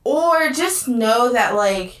falling. Or just know that,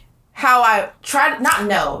 like, how I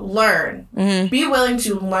learn. Mm-hmm. Be willing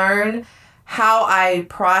to learn how I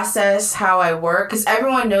process, how I work. Because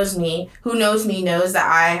everyone knows me. Who knows me knows that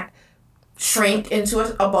I shrink into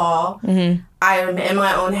a ball. Mm-hmm. I am in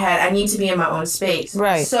my own head. I need to be in my own space.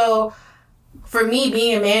 Right. So for me,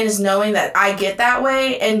 being a man is knowing that I get that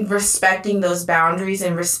way and respecting those boundaries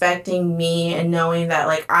and respecting me and knowing that,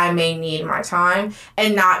 like, I may need my time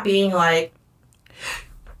and not being like,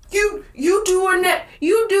 you're not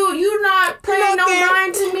paying no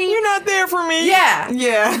mind to me. You're not there for me. Yeah.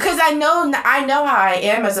 Yeah. Because I know how I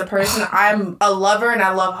am as a person. I'm a lover and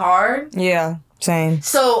I love hard. Yeah. Same.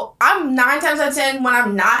 So I'm 9 times out of 10 when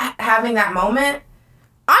I'm not having that moment,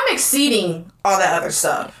 I'm exceeding all that other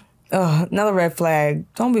stuff. Another red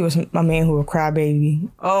flag. Don't be with my man who a crybaby.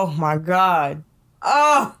 Oh my God.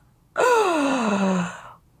 Oh.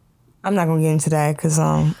 I'm not gonna get into that because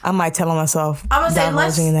I might tell myself. I'm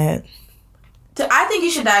gonna say that. I think you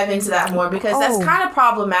should dive into that more because that's kind of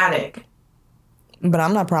problematic. But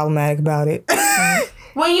I'm not problematic about it.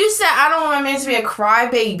 When you said I don't want my man to be a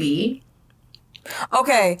crybaby.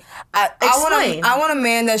 Okay, I want a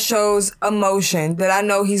man that shows emotion, that I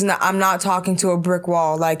know I'm not talking to a brick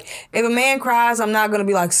wall. Like, if a man cries, I'm not going to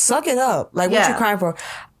be like, suck it up. Like, what you crying for?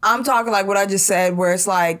 I'm talking like what I just said, where it's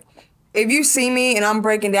like, if you see me and I'm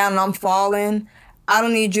breaking down and I'm falling, I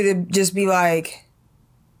don't need you to just be like,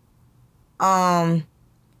 well,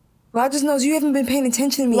 I just know you haven't been paying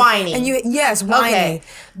attention to me. Whining. And whining. Okay.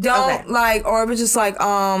 Don't like, or if it's just like,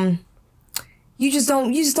 you just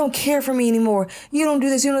don't care for me anymore. You don't do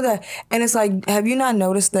this, you don't do that. And it's like, have you not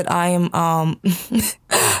noticed that I am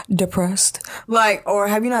depressed? Like, or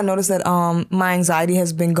have you not noticed that my anxiety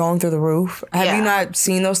has been going through the roof? Have you not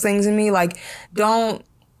seen those things in me? Like,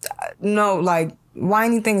 like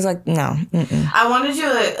whiny things, like, no. Mm-mm. I wanted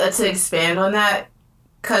you to expand on that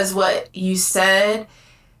because what you said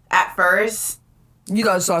at first, you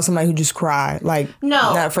guys saw somebody who just cried, like,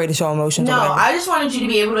 not afraid to show emotions. No, I just wanted you to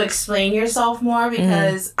be able to explain yourself more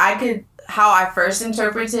because how I first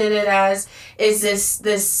interpreted it as is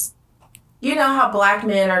this, how black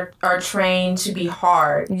men are trained to be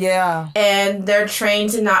hard. Yeah. And they're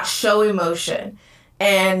trained to not show emotion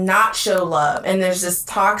and not show love. And there's this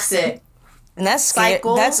toxic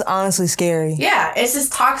cycle. That's honestly scary. Yeah, it's this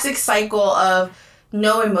toxic cycle of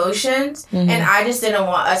no emotions, and I just didn't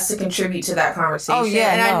want us to contribute to that conversation. Oh,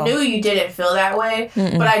 yeah, and I knew you didn't feel that way,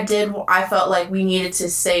 but I felt like we needed to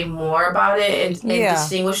say more about it and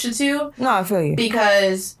distinguish the two. No, I feel you.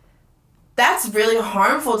 Because that's really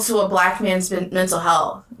harmful to a black man's mental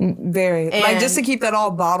health. Very. And like, just to keep that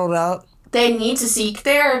all bottled up. They need to seek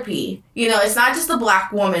therapy. It's not just a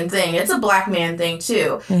black woman thing. It's a black man thing,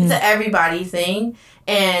 too. It's an everybody thing.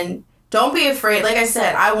 And don't be afraid. Like I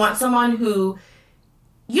said, I want someone who...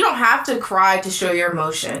 You don't have to cry to show your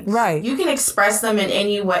emotions. Right. You can express them in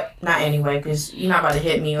any way. Not any way, because you're not about to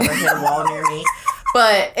hit me or hit a wall near me.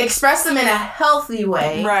 But express them in a healthy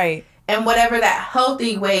way. Right. And whatever that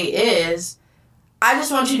healthy way is, I just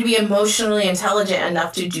want you to be emotionally intelligent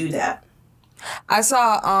enough to do that. I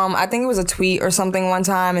saw, I think it was a tweet or something one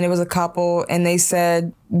time, and it was a couple, and they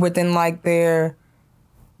said within, like, their...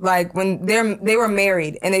 Like, when they were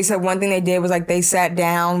married, and they said one thing they did was, like, they sat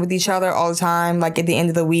down with each other all the time, like, at the end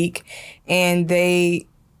of the week, and they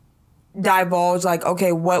divulged, like,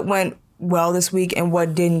 okay, what went well this week and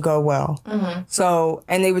what didn't go well. Mm-hmm. So,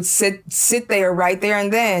 and they would sit there right there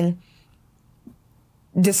and then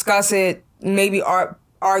discuss it, maybe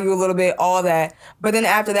argue a little bit, all that. But then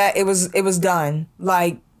after that, it was done.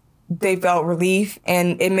 Like, they felt relief,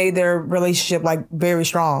 and it made their relationship, like, very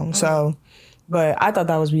strong. Mm-hmm. So... But I thought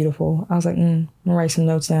that was beautiful. I was like, I'm gonna write some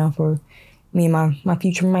notes down for me and my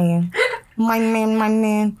future man. My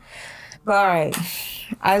man. But all right.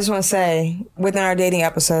 I just want to say, within our dating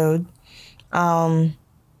episode,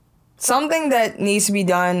 something that needs to be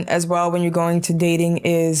done as well when you're going to dating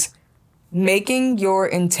is making your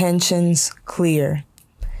intentions clear.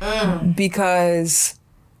 Because,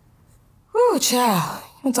 child,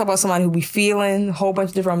 I'm gonna talk about somebody who be feeling a whole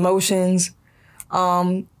bunch of different emotions.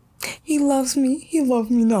 He loves me. He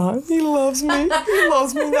loves me not. He loves me. He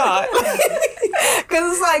loves me not.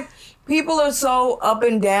 Because it's like, people are so up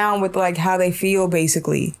and down with, like, how they feel,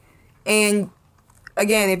 basically. And,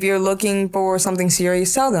 again, if you're looking for something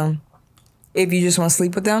serious, tell them. If you just want to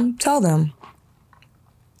sleep with them, tell them.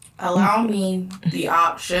 Allow me the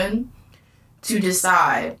option to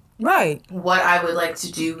decide right what I would like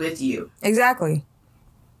to do with you. Exactly.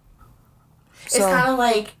 It's kind of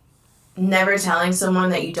like never telling someone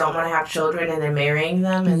that you don't want to have children and then marrying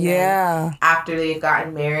them. And then after they've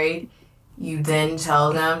gotten married, you then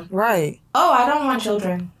tell them, right, oh, I don't want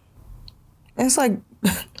children. It's like, I've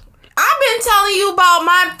been telling you about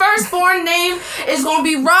my firstborn name is going to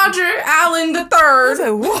be Roger Allen III. I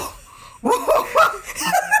said,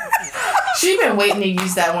 She been waiting to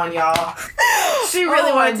use that one, y'all. She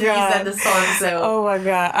really wanted to use that this whole episode. Oh my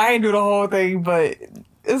God. I ain't do the whole thing, but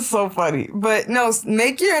it's so funny. But no,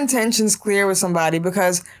 make your intentions clear with somebody,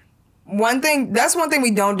 because that's one thing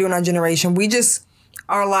we don't do in our generation. We just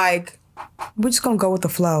are like, we're just going to go with the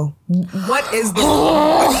flow. What is the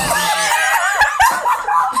flow?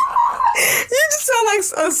 You just sound like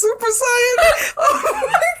a super saiyan. Oh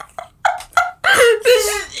my God. This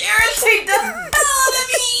is irritating the hell out of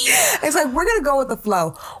me. It's like, we're going to go with the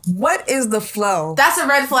flow. What is the flow? That's a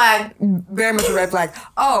red flag. Very much a red flag.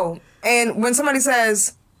 Oh, and when somebody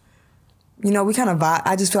says, we kind of vibe,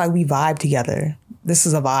 I just feel like we vibe together. This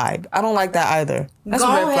is a vibe. I don't like that either. That's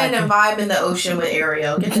go ahead and vibe in the ocean with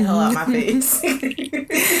Ariel. Get the hell out of my face.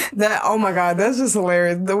 Oh my God, that's just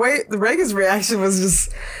hilarious. The way the Reagan's reaction was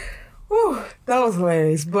just, that was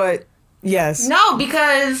hilarious. But yes. No,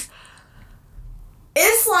 because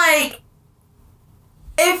it's like,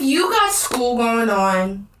 if you got school going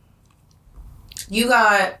on, you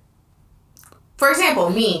got, for example,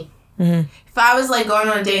 me. Mm-hmm. If I was like going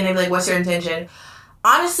on a date and they'd be like, what's your intention?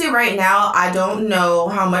 Honestly, right now, I don't know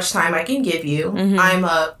how much time I can give you. Mm-hmm. I'm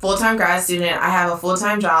a full-time grad student. I have a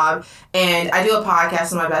full-time job. And I do a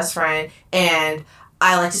podcast with my best friend. And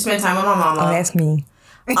I like to spend time with my mama. Oh, that's me.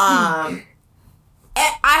 I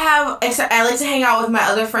like to hang out with my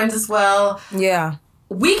other friends as well. Yeah.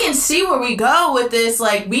 We can see where we go with this.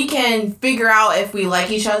 Like, we can figure out if we like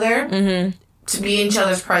each other. Mm-hmm. To be in each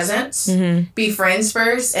other's presence, be friends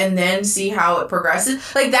first, and then see how it progresses.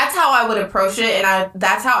 Like, that's how I would approach it, and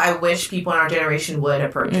that's how I wish people in our generation would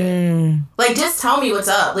approach it. Like, just tell me what's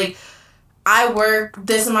up. Like, I work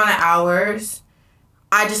this amount of hours.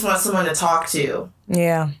 I just want someone to talk to.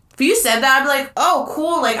 Yeah. If you said that, I'd be like, oh,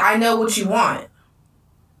 cool. Like, I know what you want.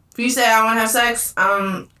 If you say I want to have sex,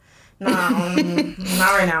 no, not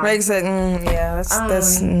right now. Meg said, yeah,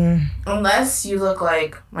 that's. Unless you look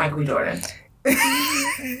like Michael B. Jordan.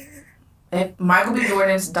 If Michael B.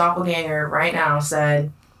 Jordan's doppelganger right now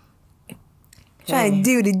said, trying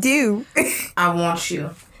to do. I want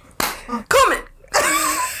you. Coming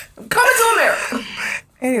to America.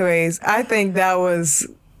 Anyways, I think that was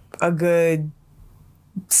a good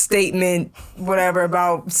statement, whatever,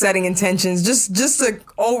 about setting intentions. Just an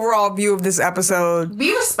overall view of this episode.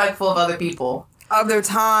 Be respectful of other people. Of their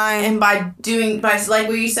time. And by like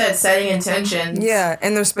what you said, setting intentions. Yeah,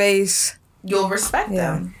 in their space. You'll respect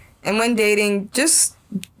them. And when dating, just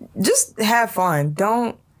have fun.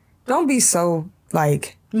 Don't be so,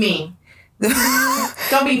 like... Me.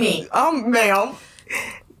 Don't be me. Ma'am.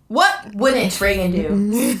 What wouldn't Reagan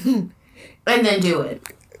do? And then do it.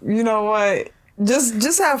 You know what?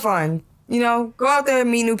 Just have fun. Go out there and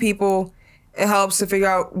meet new people. It helps to figure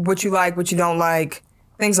out what you like, what you don't like.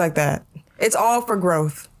 Things like that. It's all for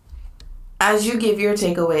growth. As you give your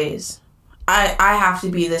takeaways, I have to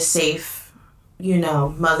be the safe,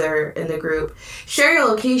 mother in the group. Share your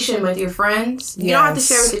location with your friends. You don't have to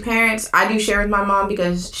share with your parents. I do share with my mom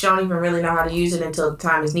because she don't even really know how to use it until the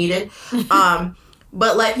time is needed.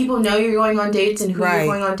 But let people know you're going on dates and who you're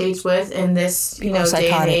going on dates with in this, day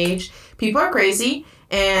and age. People are crazy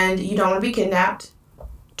and you don't want to be kidnapped.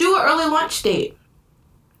 Do an early lunch date.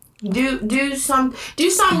 Do some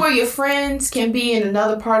where your friends can be in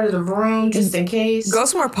another part of the room just in case. Go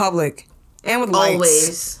somewhere public and with lights.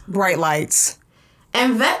 Always. Bright lights.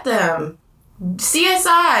 And vet them.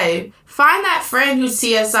 CSI. Find that friend who's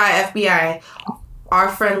CSI, FBI. Our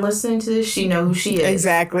friend listening to this, she know who she is.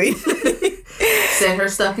 Exactly. Send her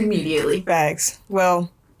stuff immediately. Facts. Well,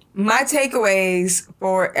 my takeaways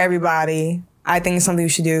for everybody, I think is something you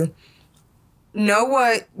should do. Know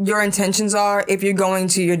what your intentions are if you're going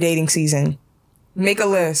to your dating season. Make a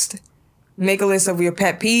list. Make a list of your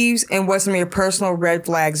pet peeves and what some of your personal red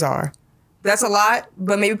flags are. That's a lot,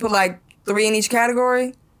 but maybe put like 3 in each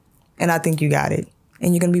category, and I think you got it.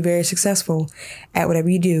 And you're going to be very successful at whatever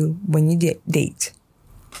you do when you date.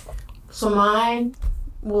 So mine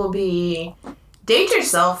will be date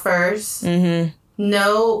yourself first. Mm-hmm.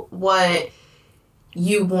 Know what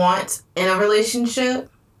you want in a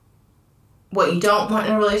relationship, what you don't want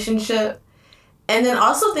in a relationship, and then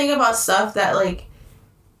also think about stuff that, like,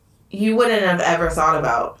 you wouldn't have ever thought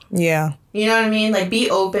about. Yeah. You know what I mean? Like, be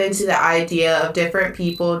open to the idea of different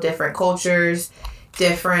people, different cultures,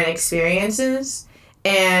 different experiences.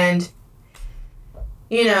 And,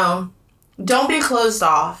 you know, don't be closed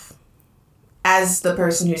off. As the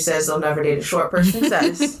person who says they'll never date a short person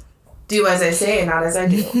says. Do as I say and not as I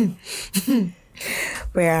do.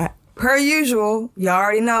 Well, per usual, you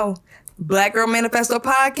already know. Black Girl Manifesto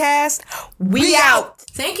Podcast, we out.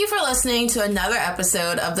 Thank you for listening to another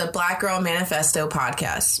episode of the Black Girl Manifesto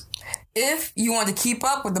Podcast. If you want to keep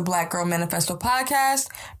up with the Black Girl Manifesto Podcast,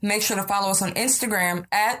 make sure to follow us on Instagram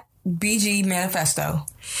at BG Manifesto.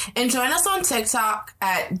 And join us on TikTok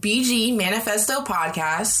at BG Manifesto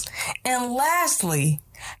Podcast. And lastly,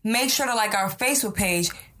 make sure to like our Facebook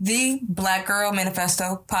page, The Black Girl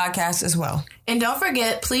Manifesto Podcast as well. And don't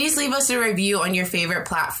forget, please leave us a review on your favorite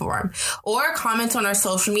platform or comment on our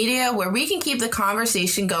social media where we can keep the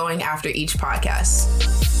conversation going after each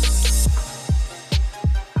podcast.